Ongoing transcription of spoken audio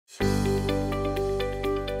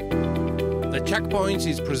The checkpoints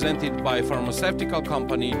is presented by pharmaceutical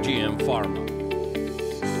company GM Pharma.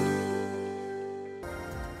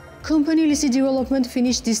 Company Lisi Development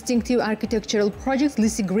finished distinctive architectural project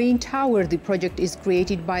Lisi Green Tower. The project is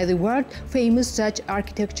created by the world-famous Dutch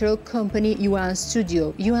architectural company UN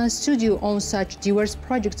Studio. UN Studio owns such diverse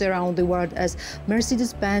projects around the world as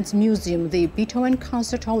Mercedes-Benz Museum, the Beethoven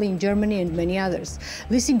Concert Hall in Germany, and many others.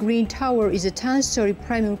 Lisi Green Tower is a 10-story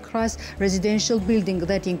premium-class residential building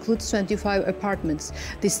that includes 25 apartments.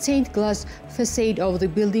 The stained glass facade of the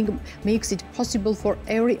building makes it possible for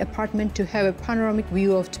every apartment to have a panoramic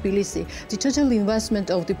view of Tbilisi. The total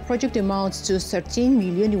investment of the project amounts to $13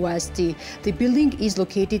 million. The building is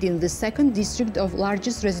located in the second district of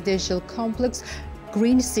largest residential complex,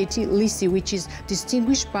 Green City, Lisi, which is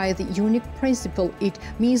distinguished by the unique principle. It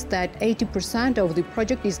means that 80% of the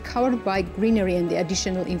project is covered by greenery and the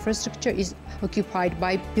additional infrastructure is occupied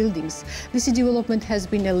by buildings. Lisi Development has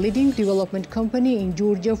been a leading development company in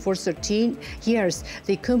Georgia for 13 years.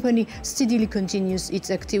 The company steadily continues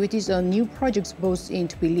its activities on new projects both in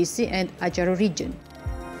Tbilisi and Ajar region.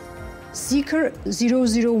 Zeekr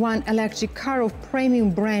 001 electric car of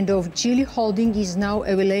premium brand of Geely Holding is now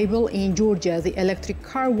available in Georgia. The electric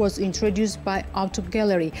car was introduced by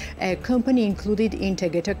Autogallery, a company included in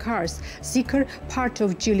Takara cars. Zeekr, part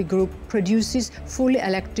of Geely Group, produces fully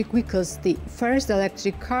electric vehicles. The first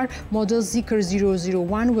electric car, model Zeekr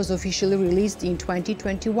 001, was officially released in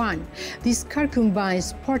 2021. This car combines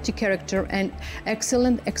sporty character and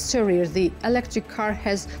excellent exterior. The electric car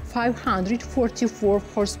has 544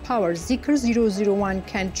 horsepower. Zeekr 001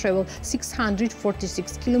 can travel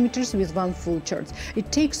 646 kilometers with one full charge.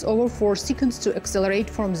 It takes over 4 seconds to accelerate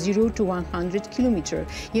from 0 to 100 kilometers.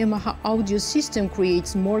 Yamaha audio system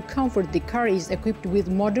creates more comfort. The car is equipped with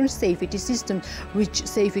modern safety systems, which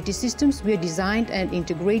safety systems were designed and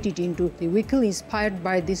integrated into the vehicle inspired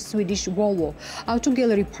by the Swedish Volvo.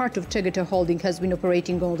 Autogallery, part of Takara Holding, has been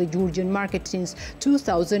operating on the Georgian market since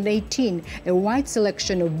 2018. A wide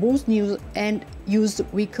selection of both new and used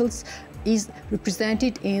vehicles is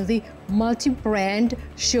represented in the multi-brand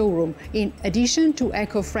showroom. In addition to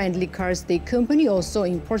eco-friendly cars, the company also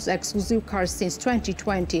imports exclusive cars since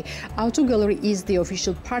 2020. Autogallery is the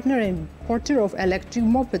official partner and importer of electric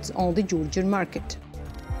mopeds on the Georgian market.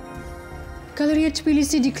 Galleria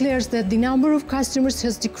Tbilisi declares that the number of customers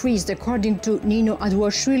has decreased. According to Nino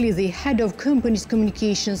Adwashvili, the head of company's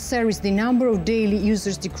communication service, the number of daily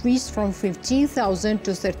users decreased from 15,000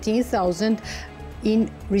 to 13,000 in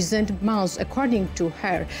recent months. According to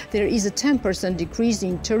her, there is a 10% decrease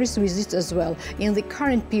in tourist visits as well. In the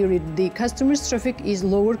current period, the customers' traffic is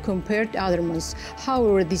lower compared to other months.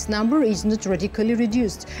 However, this number is not radically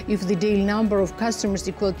reduced. If the daily number of customers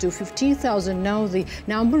equal to 15,000, now the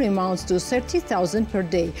number amounts to 30,000 per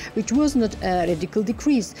day, which was not a radical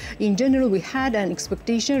decrease. In general, we had an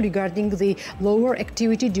expectation regarding the lower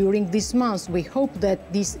activity during this month. We hope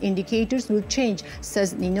that these indicators will change,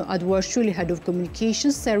 says Nino Adwashvili, head of communication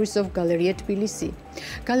service of Galleria Tbilisi.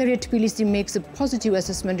 Galleria Tbilisi makes a positive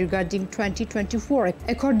assessment regarding 2024.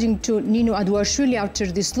 According to Nino Adwashvili, after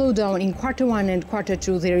the slowdown in Q1 and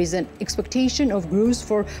Q2, there is an expectation of growth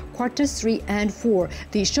for Q3 and Q4.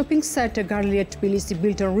 The shopping center Galleria Tbilisi,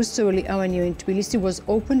 built on Rustaveli Avenue in Tbilisi, was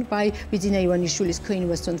opened by Vidina Ivanishvili's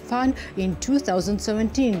co-investment fund in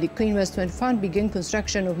 2017. The co-investment fund began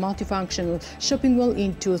construction of multifunctional shopping mall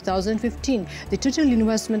in 2015. The total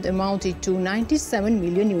investment amounted to $97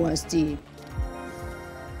 million.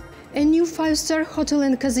 A new 5-star hotel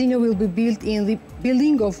and casino will be built in the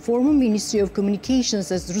building of former Ministry of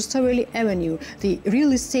Communications at Rustaveli Avenue. The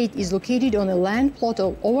real estate is located on a land plot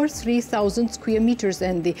of over 3,000 square meters,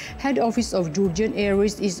 and the head office of Georgian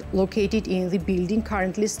Airways is located in the building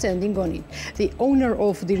currently standing on it. The owner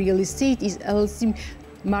of the real estate is LC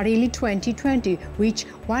Marili 2020, which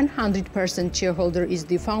 100% shareholder is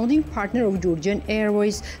the founding partner of Georgian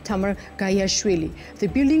Airways, Tamaz Gaiashvili. The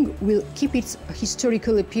building will keep its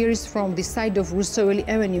historical appearance from the side of Rustaveli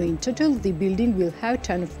Avenue. In total, the building will have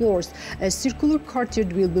 10 floors. A circular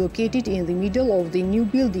courtyard will be located in the middle of the new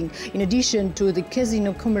building. In addition to the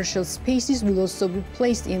casino, commercial spaces will also be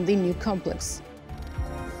placed in the new complex.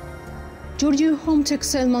 Georgian home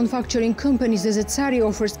textile manufacturing company Zezetsari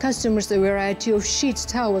offers customers a variety of sheets,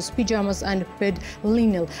 towels, pajamas, and bed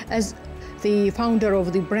linen. As the founder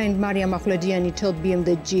of the brand, Maria Makhladiani, told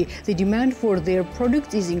BMWG, the demand for their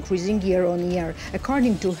products is increasing year on year.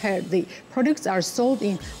 According to her, the products are sold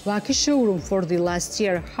in Vaki showroom for the last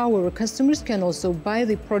year. However, customers can also buy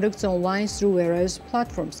the products online through various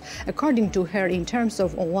platforms. According to her, in terms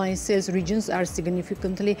of online sales, regions are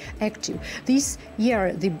significantly active. This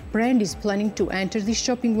year, the brand is planning to enter the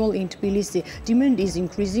shopping mall in Tbilisi. Demand is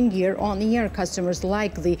increasing year on year. Customers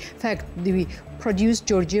like the fact we produce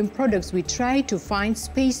Georgian products. We try to find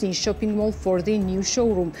space in shopping mall for the new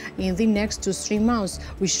showroom. In the next 2 to 3 months,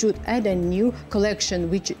 we should add a new collection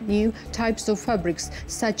with new types of fabrics,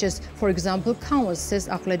 such as, for example, canvas, says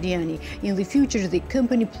Akhladiani. In the future, the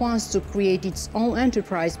company plans to create its own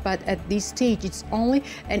enterprise, but at this stage, it's only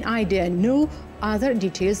an idea. No other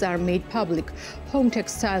details are made public. Home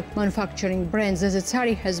textile manufacturing brand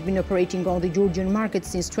Zezetsari has been operating on the Georgian market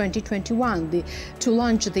since 2021. To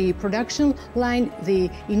launch the production line, the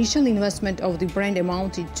initial investment of the brand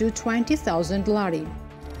amounted to 20,000 lari.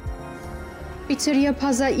 Pizzeria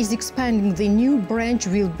Pazza is expanding. The new branch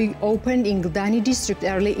will be opened in Gdani district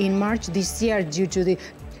early in March this year due to the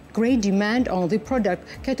great demand on the product.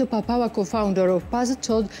 Keto Papava, co-founder of Pazza,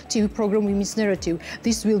 told TV program Women's Narrative,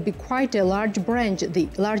 "This will be quite a large branch, the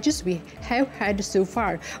largest we have had so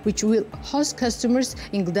far, which will host customers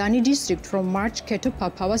in Gdani district from March," Keto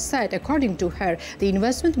Papava said. According to her, the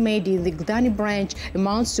investment made in the Gdani branch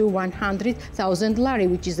amounts to 100,000 lari,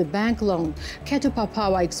 which is a bank loan. Keto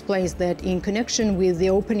Papava explains that in connection with the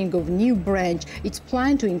opening of new branch, it's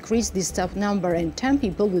planned to increase the staff number and 10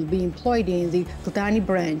 people will be employed in the Gdani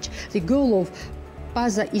branch. The goal of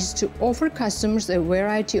Pazza is to offer customers a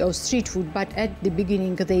variety of street food, but at the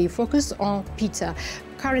beginning they focus on pizza.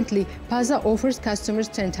 Currently, Pazza offers customers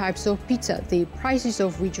 10 types of pizza, the prices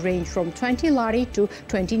of which range from 20 lari to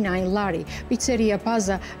 29 lari. Pizzeria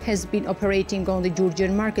Pazza has been operating on the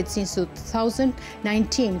Georgian market since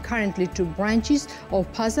 2019. Currently, 2 branches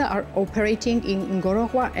of Pazza are operating in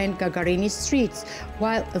Ngorohwa and Gagarini streets,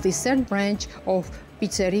 while the 3rd branch of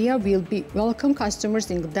Pizzeria will be welcome customers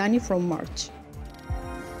in Gdani from March.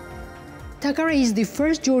 Takara is the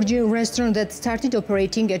first Georgian restaurant that started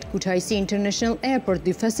operating at Kutaisi International Airport.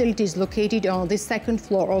 The facility is located on the 2nd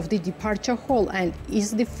floor of the departure hall and is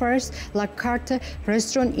the first la carte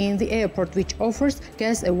restaurant in the airport, which offers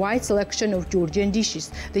guests a wide selection of Georgian dishes.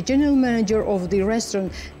 The general manager of the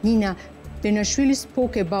restaurant, Nina Benashvili,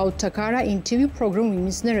 spoke about Takara in TV program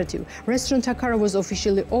Women's Narrative. Restaurant Takara was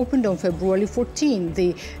officially opened on February 14.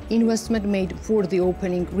 The investment made for the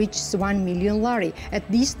opening reached 1 million lari. At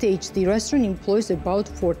this stage, the restaurant employs about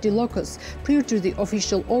 40 locals. Prior to the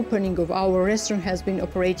official opening of our restaurant has been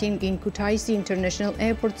operating in Kutaisi International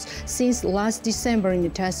Airports since last December in a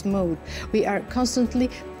test mode. We are constantly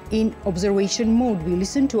in observation mode. We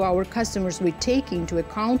listen to our customers. We take into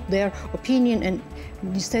account their opinion, and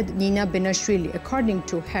said Nina Benashvili. According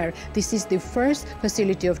to her, this is the first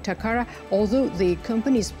facility of Takara, although the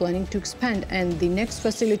company is planning to expand, and the next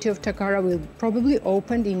facility of Takara will probably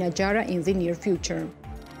open in Ajara in the near future.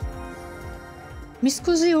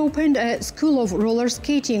 Miscusi opened a school of roller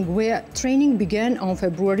skating where training began on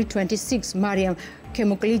February 26. Mariam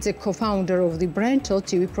Kemoklidze, co-founder of the brand, told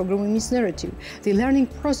TV program Women's Narrative. The learning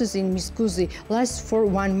process in Miscusi lasts for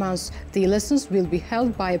 1 month. The lessons will be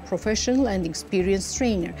held by a professional and experienced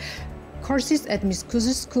trainer. Courses at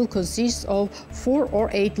Miscusi school consist of 4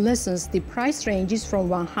 or 8 lessons. The price ranges from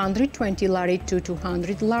 120 lari to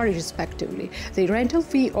 200 lari respectively. The rental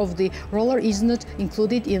fee of the roller is not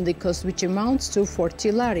included in the cost, which amounts to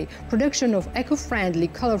 40 lari. Production of eco-friendly,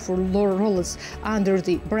 colorful rollers under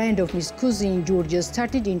the brand of Miscusi in Georgia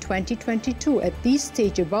started in 2022. At this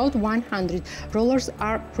stage, about 100 rollers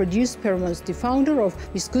are produced per month. The founder of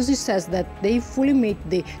Miscusi says that they fully meet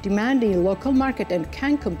the demand in the local market and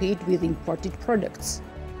can compete with imported products.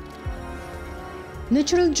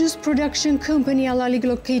 Natural juice production company Alali,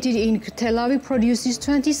 located in Tel Aviv, produces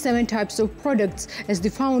 27 types of products. As the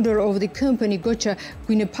founder of the company, Gocha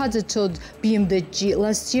Guinepadze, told BMDG,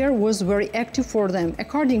 last year was very active for them.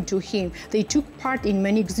 According to him, they took part in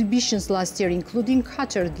many exhibitions last year, including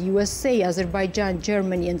Qatar, the USA, Azerbaijan,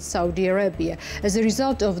 Germany, and Saudi Arabia. As a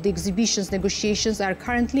result of the exhibitions, negotiations are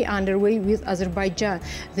currently underway with Azerbaijan.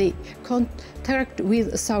 The contract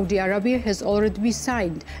with Saudi Arabia has already been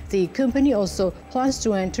signed. The company also plans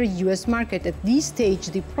to enter US market. At this stage,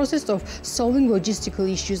 the process of solving logistical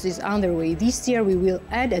issues is underway. This year, we will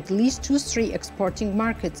add at least 2-3 exporting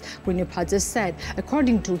markets, Guinepadze said.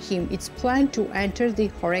 According to him, it's planned to enter the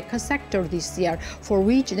HoReCa sector this year, for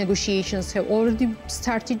which negotiations have already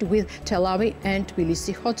started with Tel Aviv and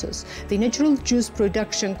Tbilisi hotels. The natural juice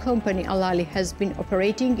production company Alali has been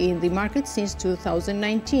operating in the market since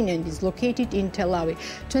 2019 and is located in Tel Aviv.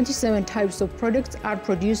 27 types of products are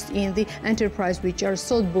produced in the enterprise, which which are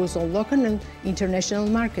sold both on local and international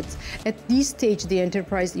markets. At this stage, the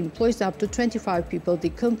enterprise employs up to 25 people. The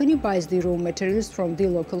company buys the raw materials from the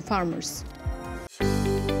local farmers.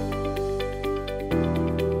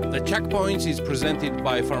 The Checkpoints is presented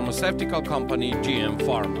by pharmaceutical company GM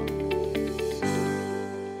Pharma.